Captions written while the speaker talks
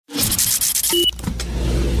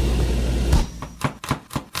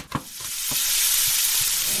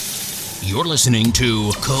You're listening to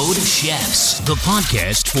Code Chefs, the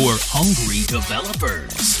podcast for hungry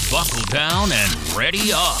developers. Buckle down and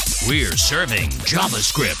ready up. We're serving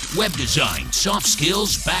JavaScript, web design, soft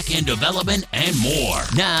skills, back-end development, and more.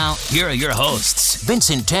 Now, here are your hosts,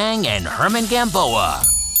 Vincent Tang and Herman Gamboa.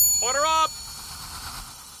 Order up!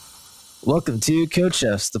 Welcome to Code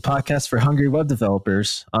Chefs, the podcast for hungry web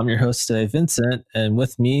developers. I'm your host today, Vincent, and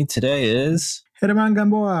with me today is... Herman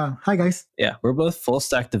Gamboa. Hi, guys. Yeah, we're both full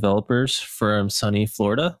stack developers from sunny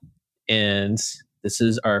Florida, and this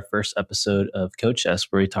is our first episode of Code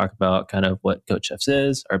Chefs, where we talk about kind of what Code Chefs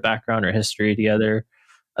is, our background, our history together,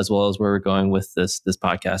 as well as where we're going with this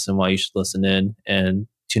podcast and why you should listen in and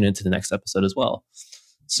tune into the next episode as well.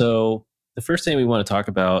 So the first thing we want to talk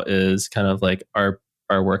about is kind of like our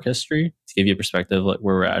work history, to give you a perspective like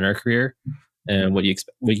where we're at in our career and what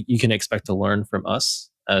you can expect to learn from us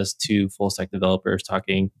as two full stack developers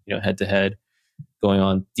talking, head to head, going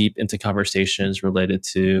on deep into conversations related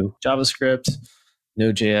to JavaScript,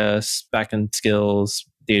 Node.js, backend skills,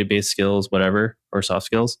 database skills, whatever, or soft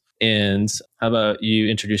skills. And how about you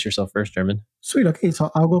introduce yourself first, German? Sweet. Okay,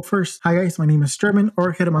 so I'll go first. Hi, guys. My name is German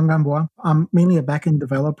or Herman Gamboa. I'm mainly a backend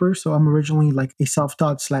developer, so I'm originally like a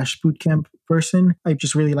self-taught / bootcamp person. I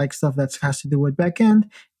just really like stuff that has to do with backend.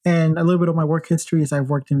 And a little bit of my work history is I've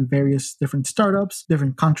worked in various different startups,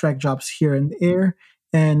 different contract jobs here and there.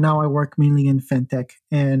 And now I work mainly in fintech.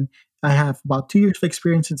 And I have about 2 years of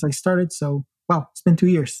experience since I started. So, wow, it's been 2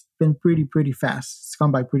 years. It's been pretty fast. It's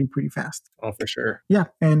gone by pretty fast. Oh, for sure. Yeah,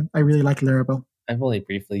 and I really like Laravel. I've only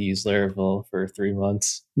briefly used Laravel for 3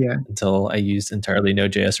 months. Yeah. Until I used entirely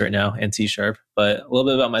Node.js right now and C#. But a little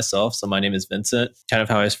bit about myself. So my name is Vincent. Kind of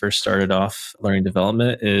how I first started off learning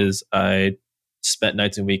development is I spent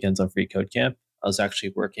nights and weekends on Free Code Camp. I was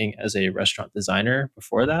actually working as a restaurant designer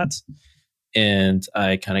before that. And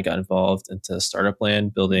I kind of got involved into startup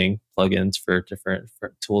land, building plugins for different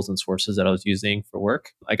tools and sources that I was using for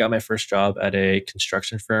work. I got my first job at a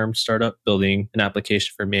construction firm startup, building an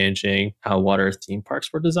application for managing how water theme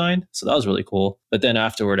parks were designed. So that was really cool. But then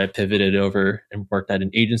afterward, I pivoted over and worked at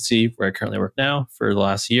an agency where I currently work now for the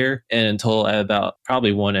last year. And until I have about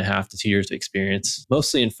probably 1.5 to 2 years of experience,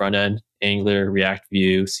 mostly in front end, Angular, React,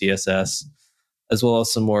 Vue, CSS, as well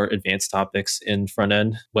as some more advanced topics in front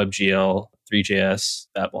end, WebGL, 3JS,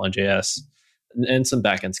 Babylon.js, and some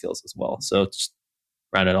backend skills as well. So just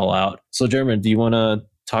round it all out. So German, do you want to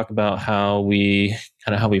talk about how we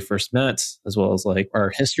first met, as well as like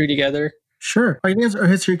our history together? Sure. I guess our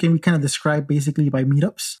history can be kind of described basically by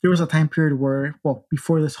meetups. There was a time period where,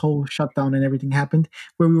 before this whole shutdown and everything happened,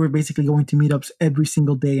 where we were basically going to meetups every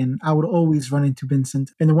single day, and I would always run into Vincent.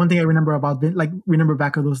 And the one thing I remember about remember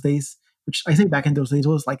back in those days, which I say back in those days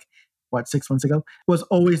was like, 6 months ago, was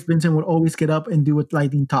always Vincent would always get up and do a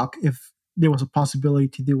lightning talk if there was a possibility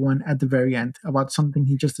to do one at the very end about something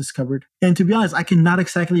he just discovered. And to be honest, I cannot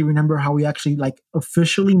exactly remember how we actually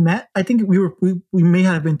officially met. I think we may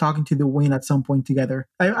have been talking to Dwayne at some point together.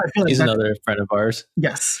 I feel like he's another friend of ours.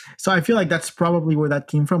 Yes. So I feel like that's probably where that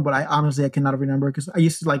came from, but I cannot remember because we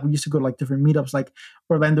used to go to different meetups like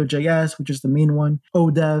Orlando.js, which is the main one,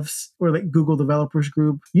 ODevs, or like Google Developers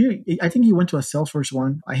Group. I think you went to a Salesforce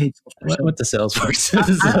one. I hate Salesforce. I went to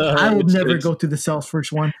Salesforce. I would never go to the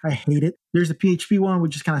Salesforce one. I hate it. There's a PHP one,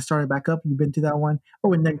 which just kind of started back up. You've been to that one.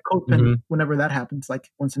 Oh, and then CodePen, whenever that happens, like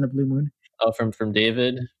once in a blue moon. Oh, from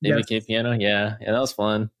David yes. K. Piano. Yeah, that was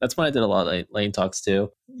fun. That's when I did a lot of lane talks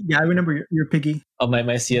too. Yeah, I remember your piggy. Oh, my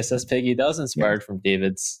CSS piggy. That was inspired from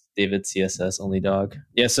David's CSS only dog.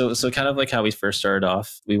 Yeah, so kind of like how we first started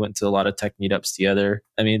off, we went to a lot of tech meetups together.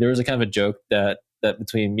 I mean, there was a kind of a joke that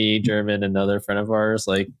between me, German, and another friend of ours,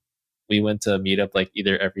 like we went to a meetup like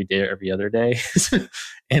either every day or every other day.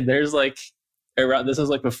 And there's this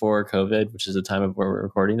was before COVID, which is the time of where we're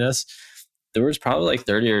recording this. There was probably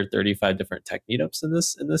 30 or 35 different tech meetups in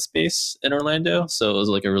this space in Orlando. So it was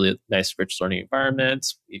a really nice, rich learning environment.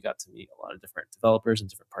 We got to meet a lot of different developers in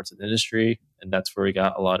different parts of the industry. And that's where we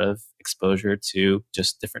got a lot of exposure to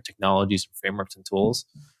just different technologies, frameworks, and tools,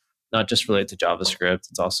 not just related to JavaScript.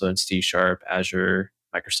 It's also in C#, Azure,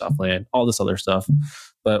 Microsoft Land, all this other stuff.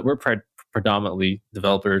 But we're predominantly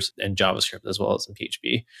developers in JavaScript as well as in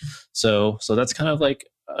PHP. So that's kind of like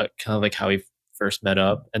how we first met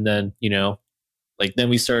up. And then, then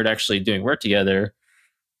we started actually doing work together,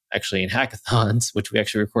 actually in hackathons, which we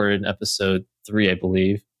actually recorded in episode 3, I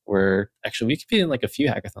believe, where actually we competed in a few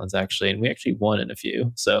hackathons actually, and we actually won in a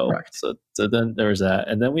few. So then there was that.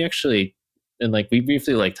 And then we actually, we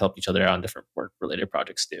briefly helped each other out on different work related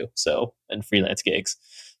projects too. So, and freelance gigs.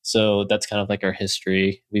 So that's kind of our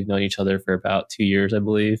history. We've known each other for about 2 years, I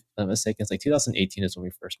believe. If I'm not mistaken. It's 2018 is when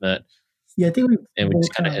we first met. Yeah, I think we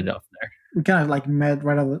just kind of hit it off there. we kind of like met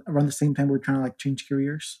around the same time we were trying to like change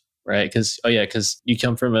careers. Right? Because you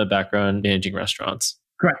come from a background managing restaurants.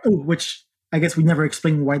 Correct. Oh, which I guess we never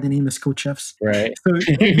explained why the name is Code Chefs. Right. So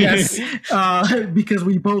yes, because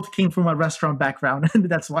we both came from a restaurant background, and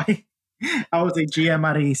that's why I was a GM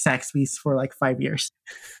at a Saxby's for like 5 years.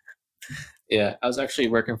 Yeah, I was actually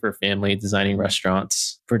working for a family designing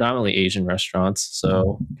restaurants, predominantly Asian restaurants.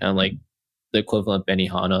 So kind of like the equivalent of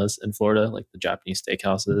Benihana's in Florida, like the Japanese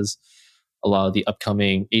steakhouses. A lot of the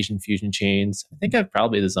upcoming Asian fusion chains. I think I've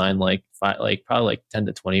probably designed probably 10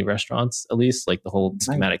 to 20 restaurants at least, like the whole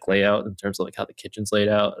schematic layout in terms of like how the kitchen's laid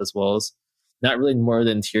out, as well as not really more the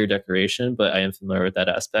interior decoration, but I am familiar with that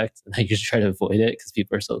aspect. And I usually try to avoid it because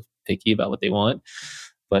people are so picky about what they want.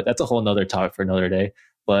 But that's a whole nother topic for another day.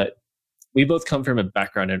 But we both come from a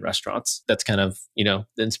background in restaurants. That's kind of, the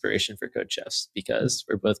inspiration for Code Chefs, because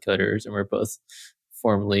we're both coders and we're both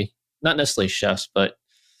formerly, not necessarily chefs, but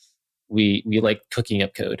we like cooking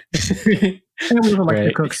up code. And we don't like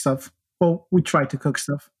to cook stuff. Well, we try to cook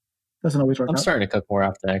stuff. Doesn't always work I'm out. starting to cook more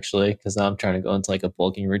often, actually, because now I'm trying to go into like a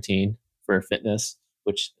bulking routine for fitness,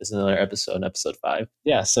 which is another episode 5.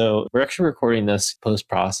 Yeah, so we're actually recording this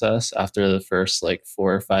post-process after the first like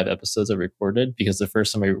 4 or 5 episodes I recorded, because the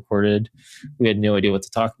first time I recorded, we had no idea what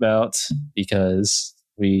to talk about because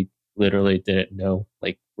we literally didn't know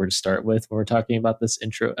like where to start with when we're talking about this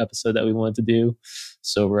intro episode that we wanted to do.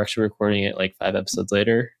 So we're actually recording it like 5 episodes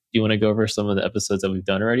later. Do you want to go over some of the episodes that we've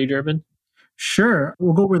done already, Durbin? Sure.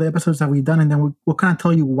 We'll go over the episodes that we've done, and then we'll kind of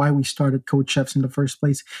tell you why we started Code Chefs in the first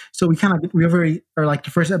place. So the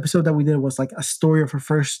first episode that we did was like a story of our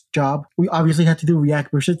first job. We obviously had to do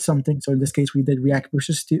React versus something. So in this case, we did React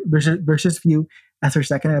versus Vue as our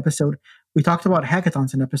second episode. We talked about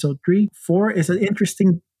hackathons in episode 3. 4 is an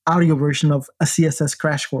interesting audio version of a CSS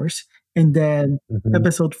crash course. And then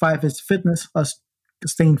episode 5 is fitness, us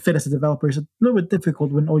staying fit as a developer is a little bit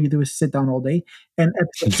difficult when all you do is sit down all day. And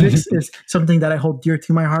episode 6 is something that I hold dear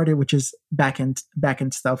to my heart, which is backend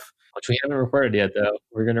stuff. Which we haven't recorded yet, though.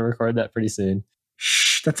 We're going to record that pretty soon.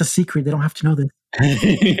 Shh, that's a secret. They don't have to know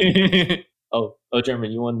this. Oh, Jeremy,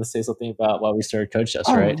 you wanted to say something about why we started Code Chefs,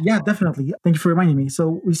 right? Yeah, definitely. Thank you for reminding me.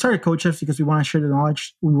 So we started Code Chefs because we want to share the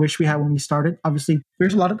knowledge we wish we had when we started. Obviously,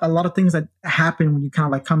 there's a lot of things that happen when you kind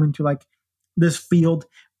of like come into like this field,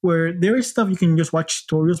 where there is stuff you can just watch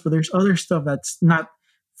tutorials, but there's other stuff that's not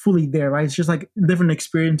fully there, right? It's just like different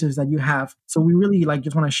experiences that you have. So we really like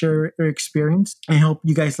just want to share our experience and help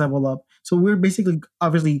you guys level up. So we're basically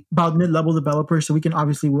obviously about mid-level developers. So we can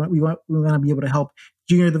obviously, we want to be able to help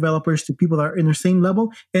junior developers to people that are in their same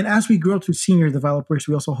level. And as we grow to senior developers,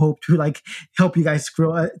 we also hope to like help you guys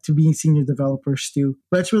grow to being senior developers too.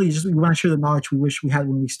 But it's really just, we want to share the knowledge we wish we had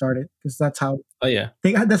when we started, because that's how,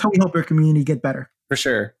 that's how we help our community get better. For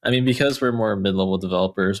sure. I mean, because we're more mid-level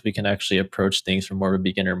developers, we can actually approach things from more of a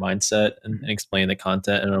beginner mindset and explain the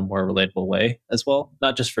content in a more relatable way as well.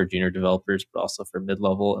 Not just for junior developers, but also for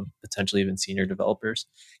mid-level and potentially even senior developers.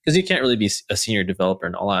 Because you can't really be a senior developer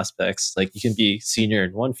in all aspects. Like you can be senior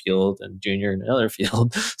in one field and junior in another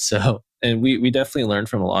field. So, and we definitely learn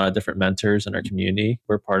from a lot of different mentors in our community.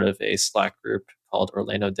 We're part of a Slack group called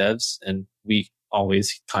Orlando Devs, and we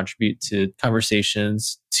always contribute to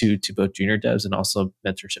conversations to both junior devs and also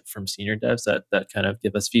mentorship from senior devs that kind of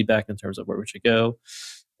give us feedback in terms of where we should go,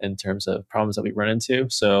 in terms of problems that we run into.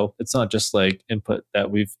 So it's not just like input that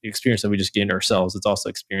we've experienced that we just gained ourselves. It's also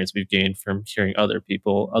experience we've gained from hearing other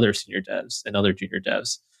people, other senior devs and other junior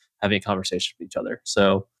devs having a conversation with each other.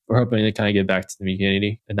 So we're hoping to kind of give back to the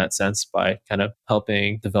community in that sense by kind of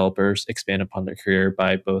helping developers expand upon their career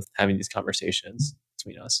by both having these conversations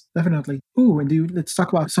between us. Definitely. Ooh, and dude, let's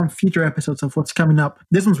talk about some future episodes of what's coming up.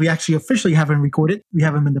 This one's we actually officially haven't recorded. We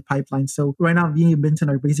have them in the pipeline. So right now, me and Benson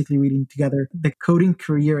are basically reading together the Coding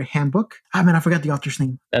Career Handbook. Ah, man, I forgot the author's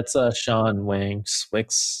name. That's Sean Wang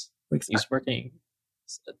Swix. He's working.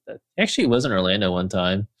 He actually was in Orlando one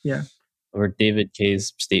time. Yeah. Or David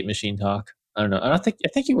K's State Machine Talk. I don't know. I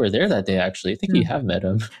think you were there that day, actually. I think you have met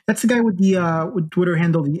him. That's the guy with the with Twitter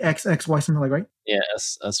handle, the XXY something like, right? Yeah,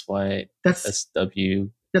 SY. That's SW.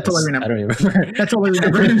 That's all I remember. I don't even remember. That's all I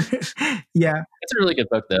remember. Yeah. It's a really good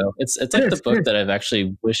book, though. It's like the book that I've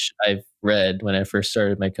actually wish I've read when I first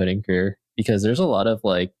started my coding career, because there's a lot of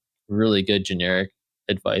like really good generic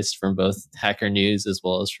advice from both Hacker News as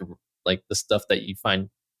well as from like the stuff that you find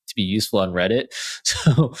to be useful on Reddit.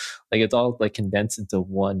 So like it's all like condensed into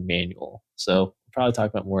one manual. So we'll probably talk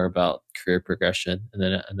about more about career progression in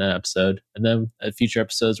an episode. And then at future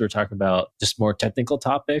episodes, we're talking about just more technical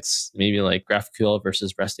topics, maybe like GraphQL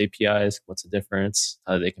versus REST APIs. What's the difference?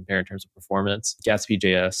 How do they compare in terms of performance?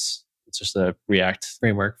 Gatsby.js, It's just a React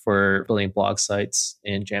framework for building blog sites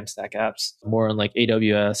and Jamstack apps, more on like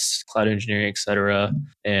AWS, cloud engineering, etc.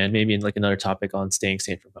 And maybe in like another topic on staying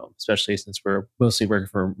sane from home, especially since we're mostly working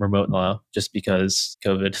from remote now, just because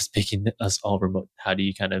COVID is making us all remote. How do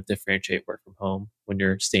you kind of differentiate work from home when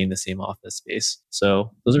you're staying in the same office space?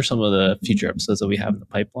 So those are some of the future episodes that we have in the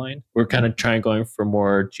pipeline. We're kind of trying going for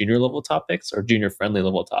more junior level topics or junior friendly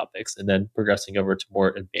level topics, and then progressing over to more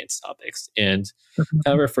advanced topics. And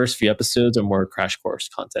kind of our first few episodes are more crash course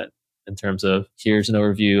content in terms of here's an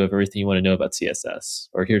overview of everything you want to know about CSS,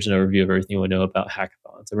 or here's an overview of everything you want to know about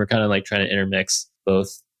hackathons. And we're kind of like trying to intermix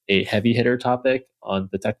both a heavy hitter topic on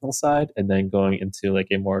the technical side and then going into like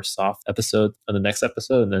a more soft episode on the next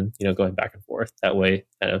episode, and then, you know, going back and forth. That way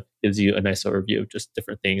kind of gives you a nice overview of just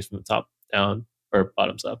different things from the top down or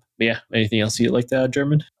bottoms up. But yeah, anything else you'd like to add,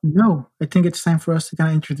 German? No, I think it's time for us to kind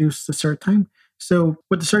of introduce the cert time. So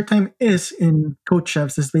what the cert time is in Code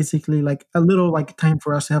Chefs is basically like a little like time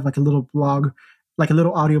for us to have like a little blog, like a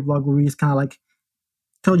little audio blog where we just kind of like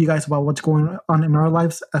tell you guys about what's going on in our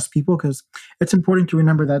lives as people, because it's important to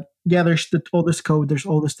remember that, yeah, there's all this code, there's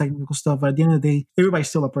all this technical stuff, but at the end of the day, everybody's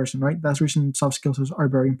still a person, right? That's the reason soft skills are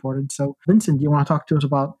very important. So Vincent, do you want to talk to us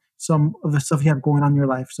about some of the stuff you have going on in your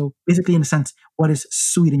life? So basically, in a sense, what is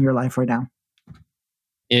sweet in your life right now?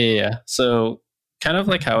 Yeah. So kind of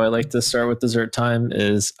like how I like to start with dessert time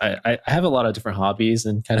is I have a lot of different hobbies,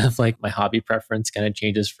 and kind of like my hobby preference kind of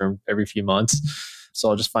changes from every few months. So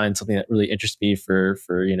I'll just find something that really interests me for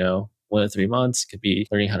 1 to 3 months. It could be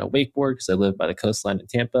learning how to wakeboard because I live by the coastline in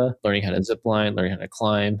Tampa, learning how to zip line, learning how to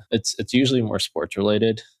climb. It's usually more sports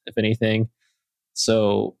related, if anything.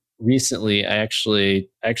 So recently I actually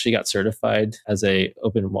got certified as a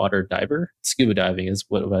open water diver. Scuba diving is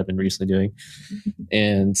what I've been recently doing.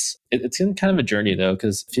 And it's kind of a journey though,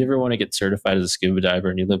 because if you ever want to get certified as a scuba diver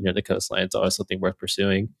and you live near the coastline, it's always something worth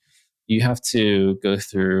pursuing. You have to go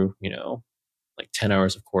through, like 10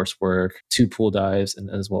 hours of coursework, 2 pool dives, and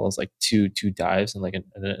as well as like two dives in like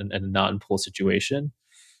a non-pool situation.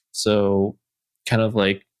 So kind of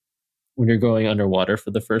like when you're going underwater for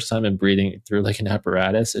the first time and breathing through like an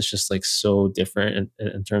apparatus, it's just like so different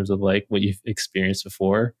in terms of like what you've experienced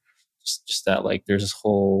before. Just that like there's this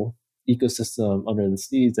whole ecosystem under the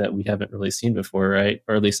seas that we haven't really seen before, right?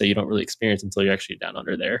 Or at least that you don't really experience until you're actually down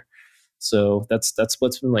under there. So that's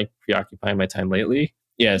what's been like preoccupying my time lately.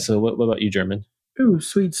 Yeah. So what about you, German? Ooh,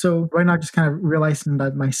 sweet. So right now, just kind of realizing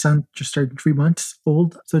that my son just turned 3 months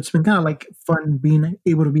old. So it's been kind of like fun being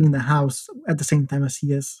able to be in the house at the same time as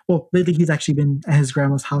he is. Well, lately he's actually been at his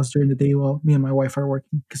grandma's house during the day while me and my wife are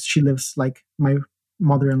working, because she lives like my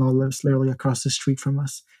mother-in-law lives literally across the street from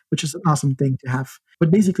us, which is an awesome thing to have.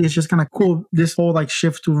 But basically, it's just kind of cool, this whole like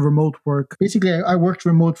shift to remote work. Basically, I worked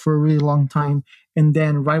remote for a really long time. And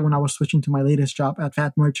then right when I was switching to my latest job at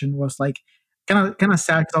Fat Merchant was like, kind of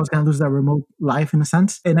sad because I was going to lose that remote life in a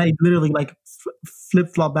sense. And I literally like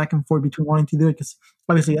flip-flop back and forth between wanting to do it because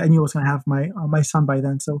obviously I knew I was going to have my son by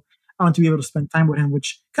then. So I want to be able to spend time with him,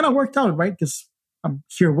 which kind of worked out, right? Because I'm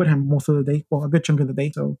here with him most of the day, well, a good chunk of the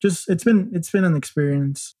day. So just it's been an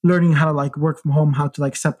experience learning how to like work from home, how to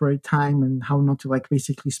like separate time, and how not to like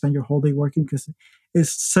basically spend your whole day working, because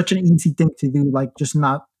it's such an easy thing to do, like just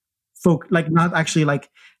not not actually like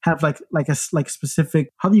have like a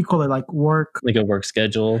specific, how do you call it, like work, like a work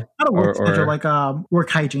schedule, not a work schedule, like work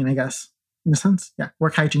hygiene, I guess, in a sense. Yeah,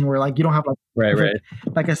 work hygiene, where like you don't have like right.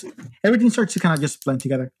 Like I said, everything starts to kind of just blend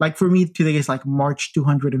together. Like for me, today is like March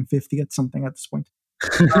 250 at something at this point.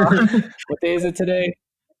 What day is it today?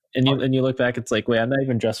 And you look back, it's like, wait, I'm not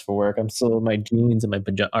even dressed for work. I'm still in my jeans and my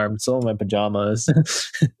I'm still in my pajamas,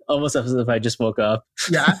 almost as if I just woke up.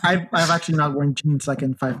 Yeah, I've actually not worn jeans like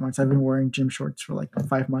in 5 months. I've been wearing gym shorts for like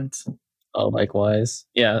 5 months. Oh, likewise.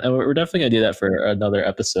 Yeah, and we're definitely gonna do that for another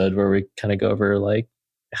episode where we kind of go over like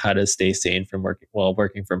how to stay sane from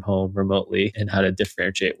working from home remotely, and how to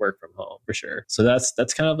differentiate work from home for sure. So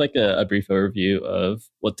that's kind of like a brief overview of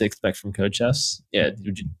what to expect from Code Chefs. Yeah,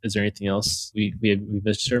 is there anything else we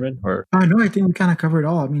missed, Sherman? Or no, I think we kind of covered it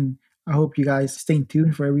all. I mean, I hope you guys stay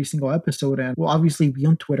tuned for every single episode, and we'll obviously be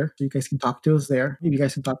on Twitter, so you guys can talk to us there. If you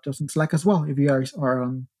guys can talk to us in Slack as well, if you guys are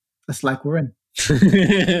on the Slack we're in.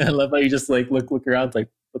 I love how you just like look around like.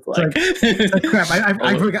 Like crap!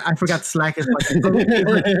 I forgot Slack is like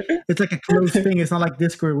it's like a closed thing. It's not like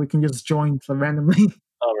Discord we can just join randomly.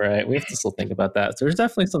 All right, we have to still think about that. So there's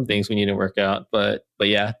definitely some things we need to work out, but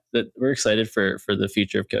yeah, we're excited for the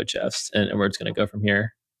future of Code Chefs and where it's going to go from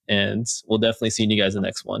here. And we'll definitely see you guys in the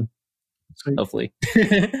next one. Sweet. Hopefully.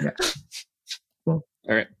 Yeah. Well.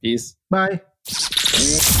 All right. Peace. Bye.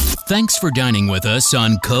 Thanks for dining with us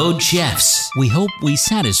on Code Chefs. We hope we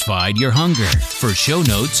satisfied your hunger. For show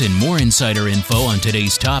notes and more insider info on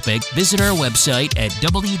today's topic, visit our website at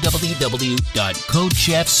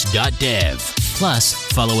www.codechefs.dev. Plus,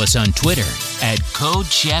 follow us on Twitter at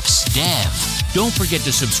CodeChefsDev. Don't forget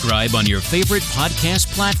to subscribe on your favorite podcast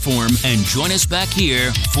platform and join us back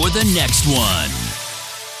here for the next one.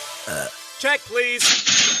 Check,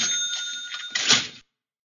 please.